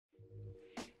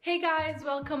Hey guys,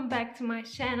 welcome back to my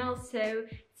channel. So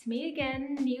it's me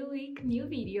again, new week, new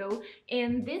video,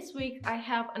 and this week I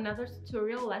have another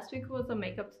tutorial. Last week was a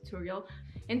makeup tutorial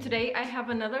and today I have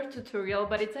another tutorial,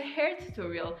 but it's a hair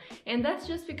tutorial, and that's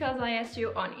just because I asked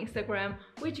you on Instagram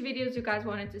which videos you guys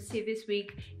wanted to see this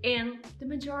week, and the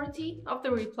majority of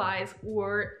the replies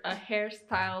were a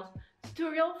hairstyle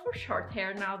tutorial for short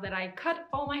hair now that I cut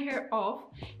all my hair off,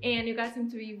 and you guys seem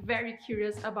to be very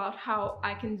curious about how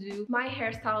I can do my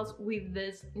hairstyles with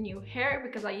this new hair,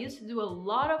 because I used to do a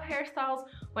lot of hairstyles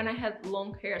when I had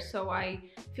long hair, so I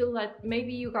feel that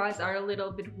maybe you guys are a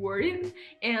little bit worried,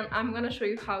 and I'm gonna show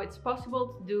you how it's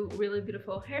possible to do really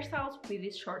beautiful hairstyles with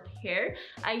this short hair.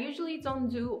 I usually don't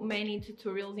do many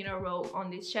tutorials in a row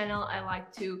on this channel. I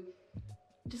like to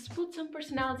just put some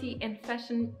personality and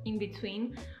fashion in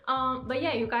between, but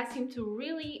yeah, you guys seem to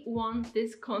really want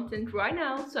this content right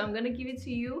now, so I'm gonna give it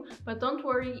to you. But don't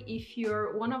worry if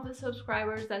you're one of the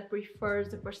subscribers that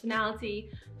prefers the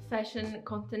personality fashion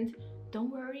content.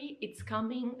 Don't worry, it's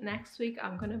coming next week.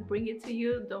 I'm gonna bring it to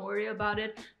you, don't worry about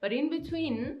it. But in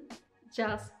between,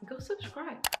 just go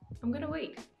subscribe. I'm gonna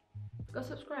wait. Go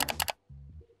subscribe.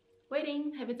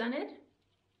 Waiting. Have you done it?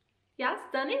 Yes,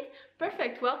 done it?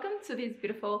 Perfect. Welcome to this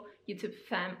beautiful YouTube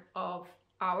fam of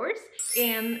ours,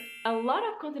 and a lot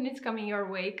of content is coming your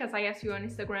way because I asked you on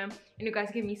Instagram and you guys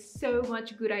gave me so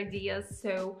much good ideas,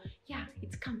 so yeah,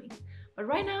 it's coming. But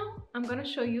right now I'm gonna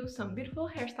show you some beautiful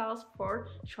hairstyles for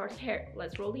short hair.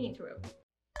 Let's roll the intro.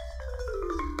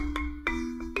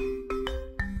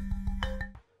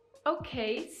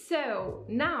 Okay, so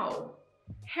now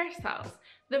hairstyles.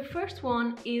 The first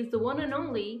one is the one and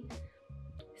only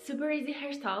super easy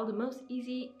hairstyle, the most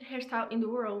easy hairstyle in the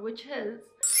world, which is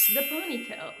the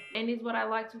ponytail, and is what I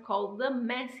like to call the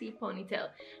messy ponytail.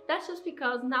 That's just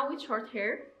because now with short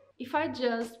hair, if I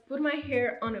just put my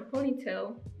hair on a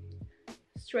ponytail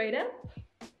straight up,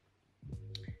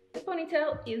 the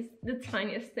ponytail is the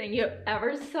tiniest thing you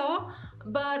ever saw,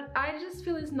 but I just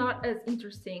feel it's not as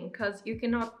interesting because you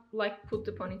cannot like put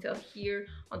the ponytail here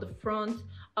on the front,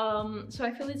 so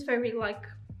I feel it's very like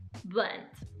bland.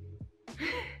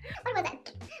 What was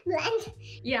that? Blend?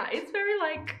 Yeah, it's very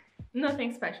like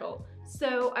nothing special.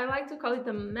 So I like to call it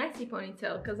the messy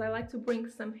ponytail because I like to bring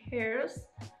some hairs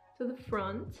to the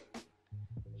front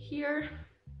here.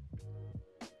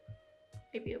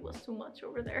 Maybe it was too much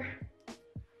over there.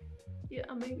 Yeah,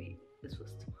 maybe this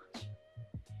was too much.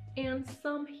 And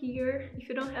some here. If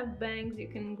you don't have bangs, you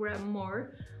can grab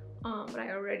more. But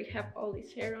I already have all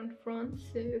this hair on front,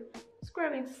 so just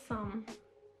grabbing some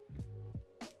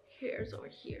hairs over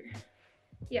here.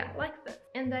 Yeah, like that.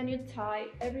 And then you tie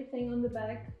everything on the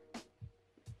back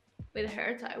with a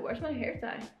hair tie. Where's my hair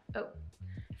tie? Oh,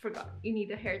 I forgot. You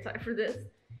need a hair tie for this.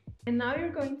 And now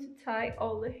you're going to tie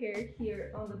all the hair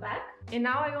here on the back. And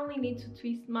now I only need to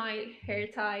twist my hair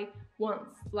tie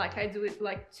once. Like I do it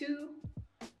like 2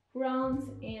 rounds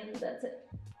and that's it.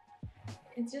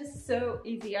 It's just so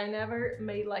easy. I never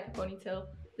made like a ponytail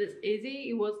this easy.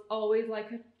 It was always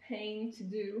like a pain to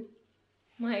do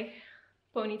my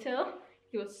ponytail.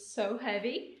 It was so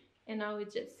heavy, and now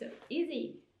it's just so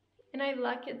easy and I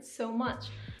like it so much.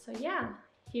 So yeah,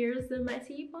 here's the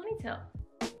messy ponytail.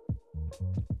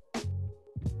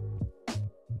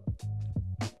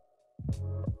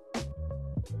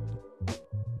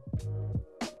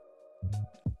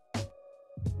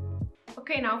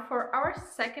 Okay, now for our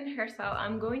second hairstyle,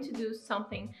 I'm going to do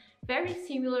something very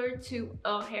similar to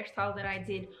a hairstyle that I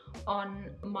did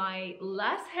on my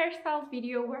last hairstyle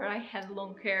video where I had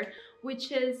long hair,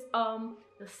 which is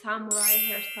the samurai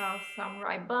hairstyle,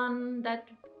 samurai bun.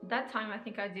 That time I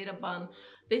think I did a bun.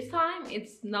 This time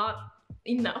it's not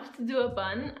enough to do a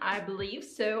bun, I believe,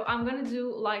 so I'm gonna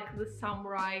do like the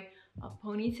samurai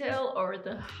ponytail or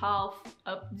the half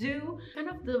updo, kind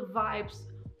of the vibes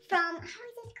From, how is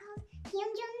it called?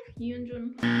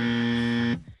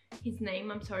 Hyunjin, his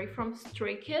name, I'm sorry, from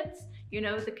Stray Kids, you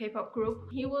know, the K-pop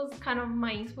group. He was kind of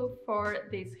my inspo for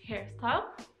this hairstyle.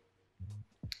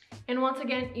 And once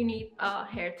again, you need a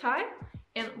hair tie,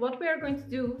 and what we are going to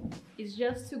do is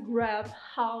just to grab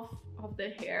half of the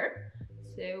hair.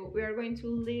 So we are going to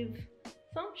leave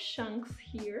some chunks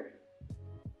here,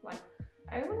 like,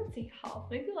 I wouldn't say half,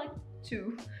 maybe like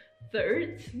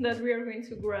 2/3 that we are going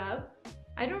to grab.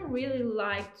 I don't really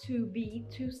like to be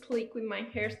too sleek with my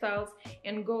hairstyles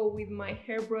and go with my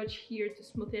hairbrush here to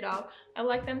smooth it out. I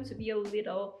like them to be a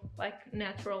little like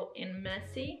natural and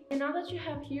messy. And now that you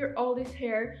have here all this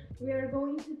hair, we are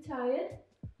going to tie it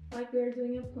like we are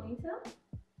doing a ponytail.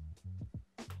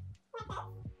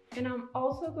 And I'm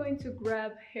also going to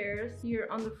grab hairs here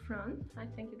on the front. I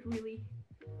think it really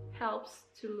helps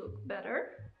to look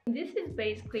better. This is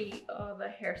basically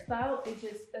the hairstyle. It's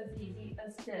just as easy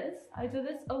as this. I do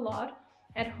this a lot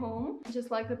at home,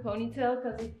 just like the ponytail,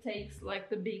 because it takes like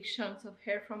the big chunks of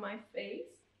hair from my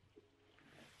face.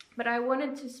 But I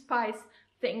wanted to spice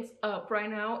things up right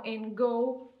now and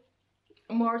go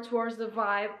more towards the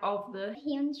vibe of the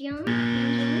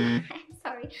Hyunjin.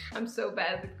 Sorry. I'm so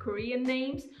bad with Korean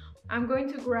names. I'm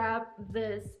going to grab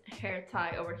this hair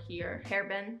tie over here.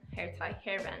 Hairband, hair tie,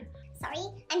 hairband. Sorry,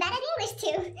 I'm bad at English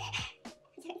too.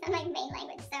 It's not my main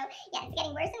language, so yeah, it's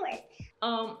getting worse and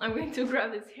worse. I'm going to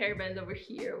grab this hairband over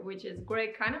here, which is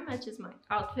great, kind of matches my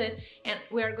outfit, and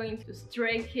we are going to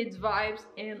Stray Kids vibes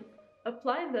and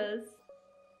apply this.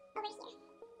 Over here.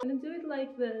 I'm gonna do it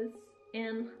like this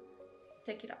and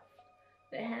take it off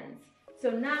the hands.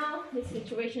 So now the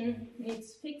situation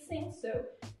needs fixing, so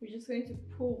we're just going to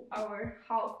pull our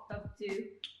half updo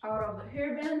out of the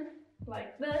hairband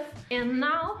like this. And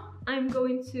now I'm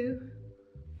going to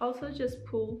also just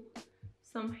pull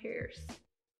some hairs.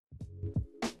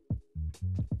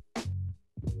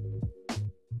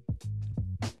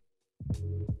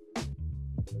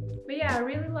 But yeah, I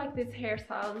really like this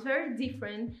hairstyle. It's very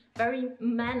different, very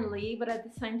manly, but at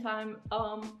the same time,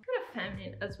 kind of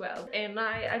feminine as well. And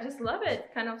I just love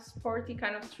it. Kind of sporty,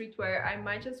 kind of streetwear. I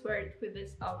might just wear it with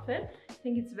this outfit. I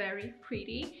think it's very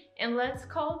pretty. And let's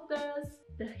call this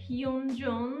the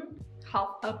Hyunjin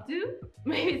half updo.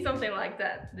 Maybe something like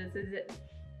that. This is it.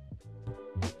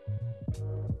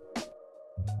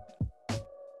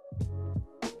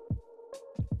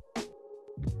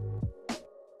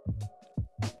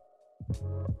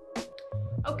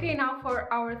 Okay, now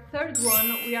for our third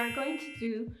one, we are going to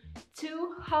do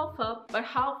two half up but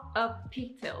half up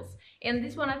pigtails, and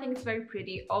this one I think is very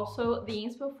pretty. Also, the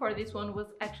inspo for this one was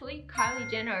actually Kylie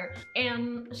Jenner,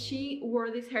 and she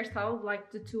wore this hairstyle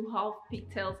like the two half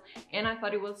pigtails, and I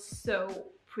thought it was so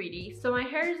pretty. So my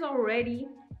hair is already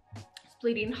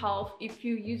split in half. If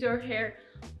you use your hair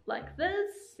like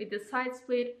this with the side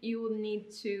split, you will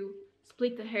need to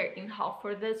split the hair in half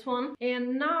for this one.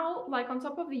 And now, like on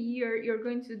top of the ear, you're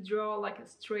going to draw like a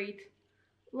straight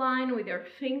line with your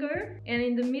finger, and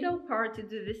in the middle part to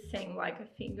do the same, like a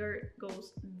finger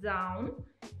goes down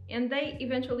and they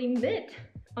eventually meet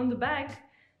on the back.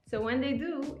 So when they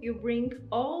do, you bring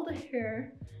all the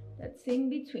hair that's in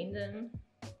between them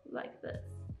like this,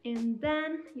 and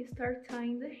then you start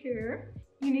tying the hair.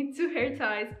 You need 2 hair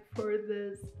ties for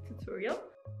this tutorial.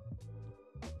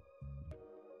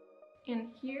 And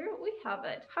here we have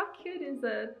it. How cute is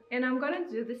it? And I'm gonna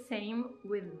do the same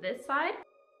with this side.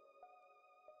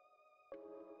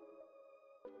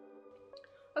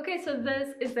 Okay, so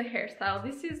this is the hairstyle.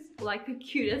 This is like the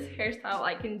cutest hairstyle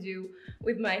I can do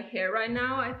with my hair right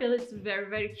now. I feel it's very,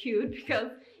 very cute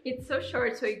because it's so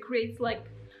short, so it creates like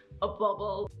a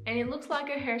bubble. And it looks like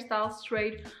a hairstyle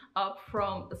straight up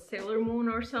from a Sailor Moon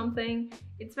or something.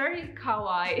 It's very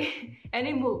kawaii and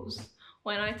it moves.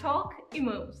 When I talk, it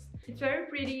moves. It's very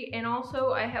pretty, and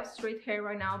also I have straight hair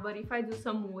right now, but if I do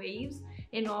some waves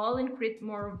and all and create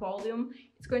more volume,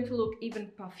 it's going to look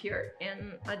even puffier,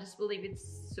 and I just believe it's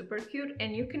super cute.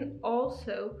 And you can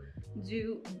also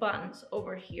do buns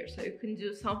over here, so you can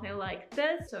do something like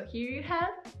this. So here you have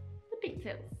the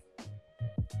pigtails.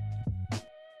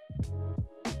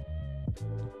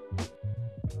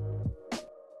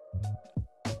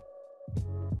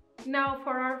 Now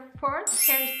for our fourth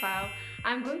hairstyle,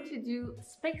 I'm going to do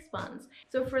space buns.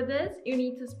 So for this, you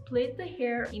need to split the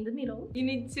hair in the middle. You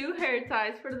need 2 hair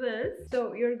ties for this.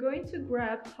 So you're going to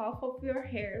grab half of your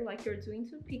hair like you're doing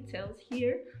 2 pigtails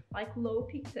here, like low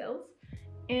pigtails.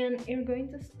 And you're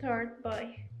going to start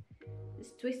by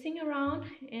just twisting around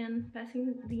and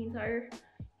passing the entire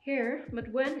hair.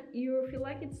 But when you feel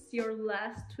like it's your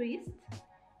last twist,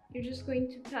 you're just going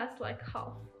to pass like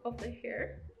half of the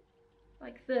hair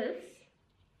like this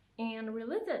and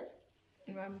release it.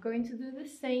 And I'm going to do the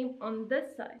same on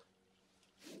this side.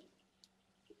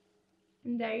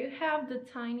 And there you have the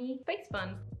tiny space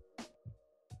buns.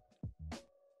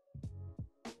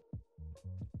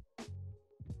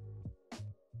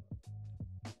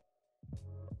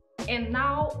 And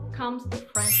now comes the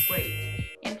French braids.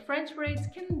 And French braids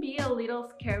can be a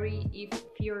little scary if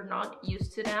you're not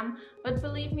used to them, but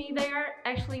believe me, they are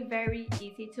actually very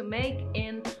easy to make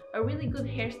and a really good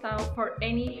hairstyle for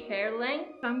any hair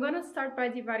length. So I'm gonna start by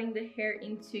dividing the hair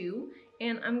in 2,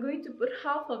 and I'm going to put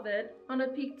half of it on a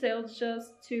pigtail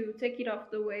just to take it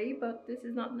off the way, but this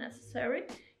is not necessary.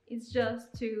 It's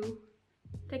just to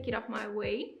take it off my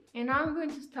way. And now I'm going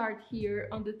to start here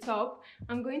on the top.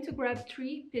 I'm going to grab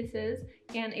 3 pieces,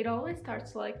 and it always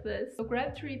starts like this. So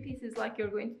grab 3 pieces like you're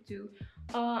going to do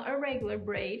a regular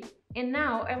braid. And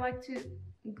now I like to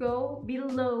go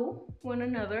below one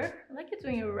another like you're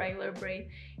doing a regular braid.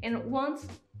 And once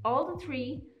all the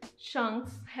three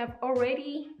chunks have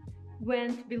already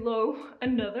went below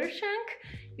another chunk,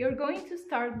 you're going to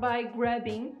start by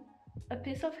grabbing a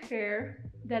piece of hair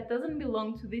that doesn't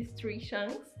belong to these three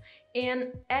chunks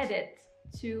and add it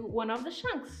to one of the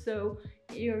chunks. So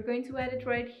you're going to add it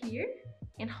right here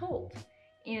and hold,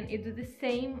 and you do the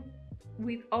same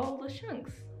with all the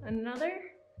chunks. Another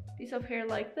piece of hair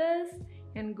like this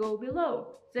and go below,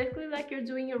 exactly like you're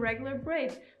doing a regular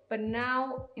braid. But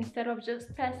now, instead of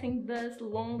just passing this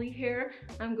lonely hair,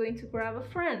 I'm going to grab a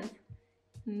friend,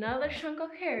 another chunk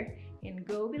of hair, and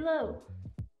go below.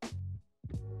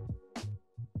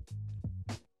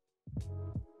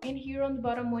 And here on the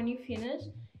bottom, when you finish,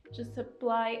 just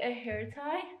apply a hair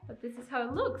tie. But this is how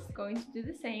it looks. Going to do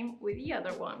the same with the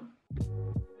other one.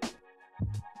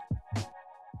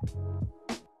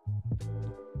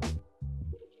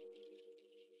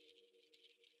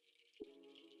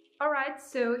 Alright,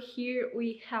 so here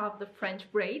we have the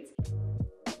French braids.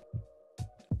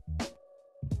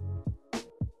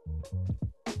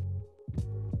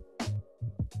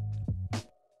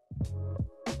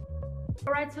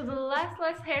 Alright, so the last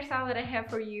hairstyle that I have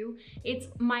for you, it's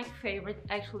my favorite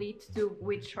actually to do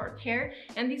with short hair.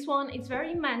 And this one is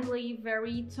very manly,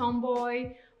 very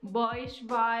tomboy, boyish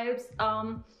vibes,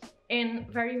 and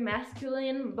very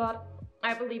masculine, but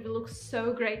I believe it looks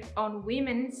so great on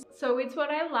women. So it's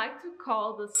what I like to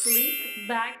call the sleek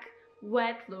back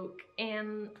wet look.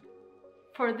 And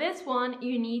for this one,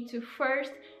 you need to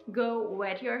first go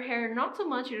wet your hair. Not so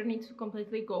much, you don't need to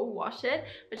completely go wash it,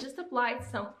 but just apply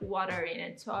some water in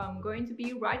it. So I'm going to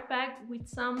be right back with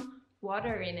some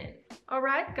water in it.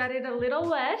 Alright, got it a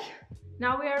little wet.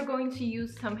 Now we are going to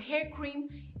use some hair cream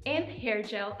and hair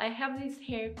gel. I have this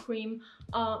hair cream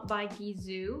by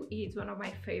Gizu. It's one of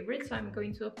my favorites, so I'm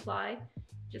going to apply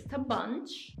just a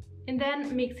bunch and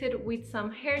then mix it with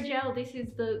some hair gel. This is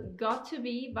the Got To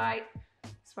Be by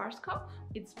Schwarzkopf.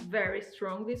 It's very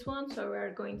strong, this one, so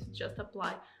we're going to just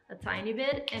apply a tiny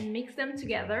bit and mix them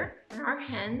together on our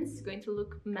hands. It's going to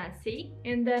look messy,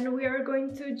 and then we are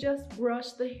going to just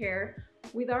brush the hair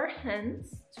with our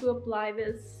hands to apply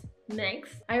this mix.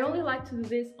 I only like to do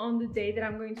this on the day that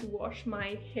I'm going to wash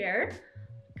my hair,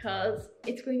 because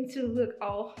it's going to look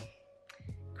all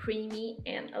creamy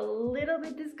and a little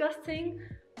bit disgusting,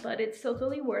 but it's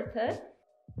totally worth it.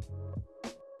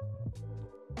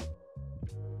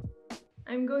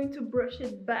 I'm going to brush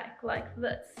it back like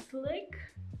this, slick.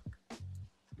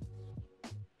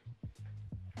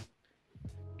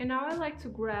 And now I like to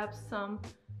grab some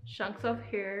chunks of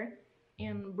hair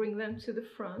and bring them to the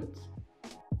front.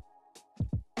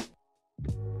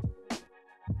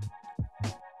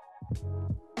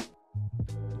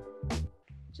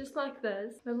 Just like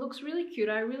this. It looks really cute.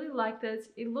 I really like this.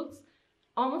 It looks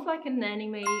almost like an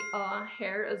anime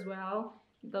hair as well.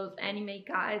 Those anime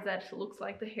guys that looks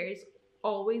like the hair is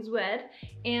always wet.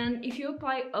 And if you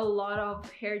apply a lot of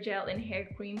hair gel and hair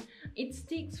cream, it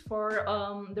sticks for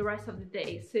the rest of the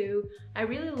day. So I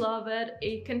really love it.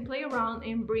 It can play around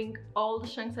and bring all the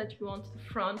chunks that you want to the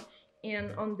front,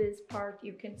 and on this part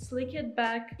you can slick it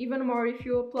back even more if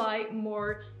you apply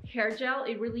more hair gel.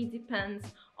 It really depends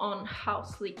on how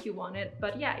sleek you want it,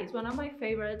 but yeah, it's one of my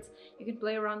favorites. You can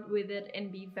play around with it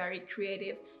and be very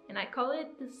creative, and I call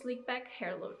it the slick back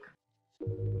hair look.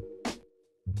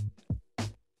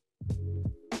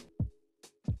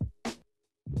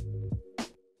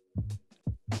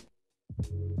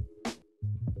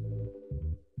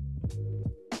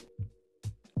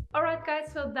 Alright guys,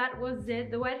 so that was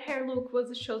it. The wet hair look was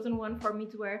the chosen one for me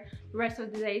to wear the rest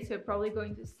of the day, so you're probably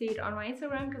going to see it on my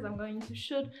Instagram because I'm going to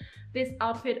shoot this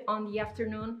outfit on the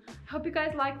afternoon. Hope you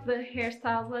guys like the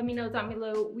hairstyles. Let me know down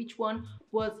below which one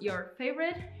was your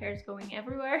favorite. Hair's going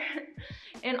everywhere.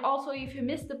 And also, if you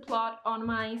missed the plot on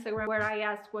my Instagram where I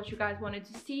asked what you guys wanted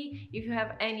to see, if you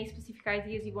have any specific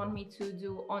ideas you want me to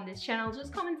do on this channel,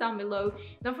 just comment down below.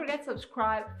 Don't forget to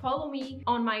subscribe, follow me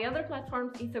on my other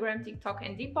platforms, Instagram, TikTok,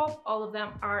 and Depop. All of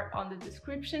them are on the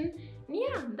description. And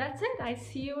yeah, that's it. I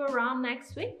see you around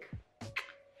next week.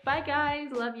 Bye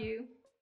guys, love you.